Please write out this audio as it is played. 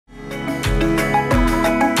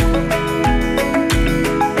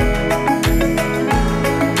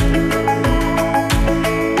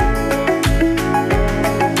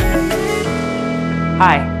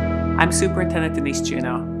I'm Superintendent Denise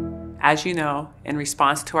Juneau. As you know, in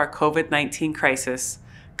response to our COVID-19 crisis,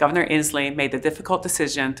 Governor Inslee made the difficult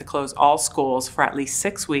decision to close all schools for at least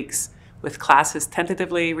 6 weeks, with classes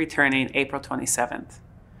tentatively returning April 27th.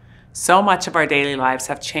 So much of our daily lives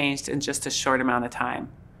have changed in just a short amount of time.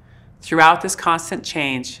 Throughout this constant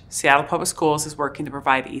change, Seattle Public Schools is working to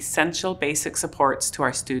provide essential basic supports to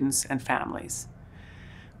our students and families.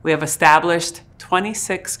 We have established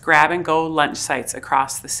 26 grab-and-go lunch sites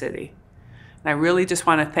across the city. And I really just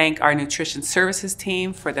want to thank our nutrition services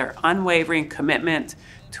team for their unwavering commitment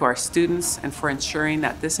to our students and for ensuring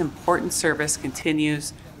that this important service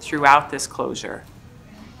continues throughout this closure.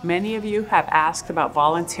 Many of you have asked about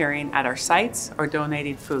volunteering at our sites or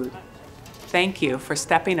donating food. Thank you for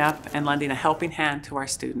stepping up and lending a helping hand to our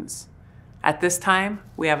students. At this time,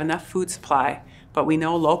 we have enough food supply, but we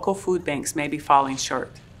know local food banks may be falling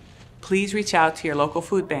short. Please reach out to your local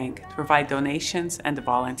food bank to provide donations and to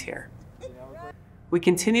volunteer. We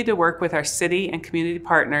continue to work with our city and community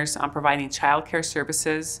partners on providing childcare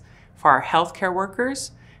services for our healthcare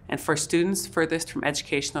workers and for students furthest from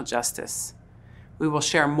educational justice. We will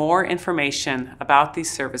share more information about these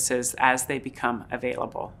services as they become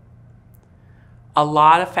available. A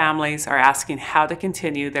lot of families are asking how to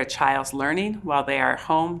continue their child's learning while they are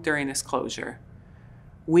home during this closure.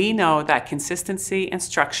 We know that consistency and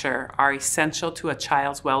structure are essential to a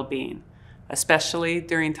child's well-being, especially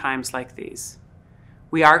during times like these.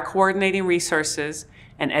 We are coordinating resources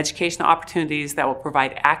and educational opportunities that will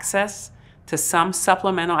provide access to some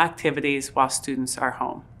supplemental activities while students are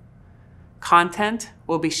home. Content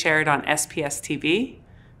will be shared on SPS TV,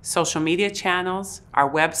 social media channels,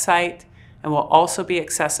 our website, and will also be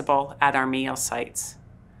accessible at our meal sites.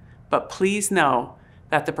 But please know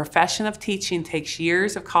that the profession of teaching takes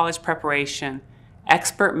years of college preparation,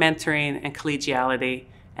 expert mentoring and collegiality,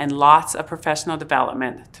 and lots of professional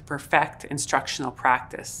development to perfect instructional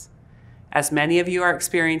practice. As many of you are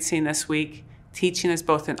experiencing this week, teaching is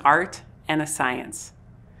both an art and a science.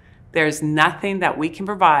 There is nothing that we can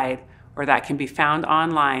provide or that can be found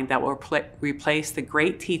online that will replace the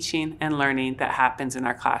great teaching and learning that happens in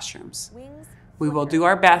our classrooms. We will do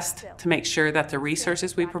our best to make sure that the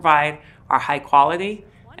resources we provide are high quality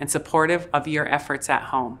and supportive of your efforts at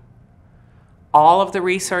home. All of the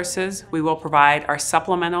resources we will provide are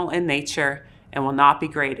supplemental in nature and will not be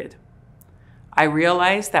graded. I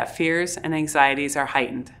realize that fears and anxieties are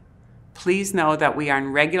heightened. Please know that we are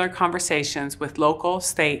in regular conversations with local,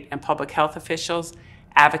 state, and public health officials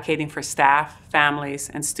advocating for staff, families,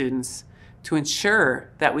 and students to ensure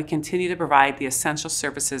that we continue to provide the essential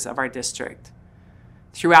services of our district.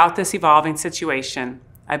 Throughout this evolving situation,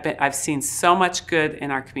 I've seen so much good in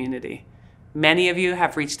our community. Many of you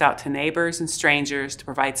have reached out to neighbors and strangers to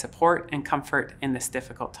provide support and comfort in this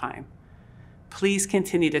difficult time. Please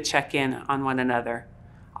continue to check in on one another.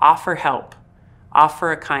 Offer help.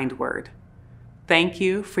 Offer a kind word. Thank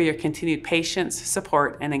you for your continued patience,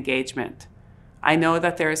 support, and engagement. I know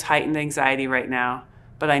that there is heightened anxiety right now,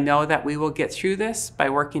 but I know that we will get through this by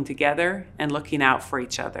working together and looking out for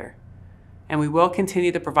each other. And we will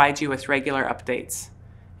continue to provide you with regular updates.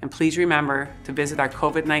 And please remember to visit our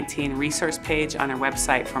COVID-19 resource page on our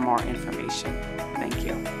website for more information. Thank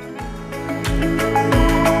you.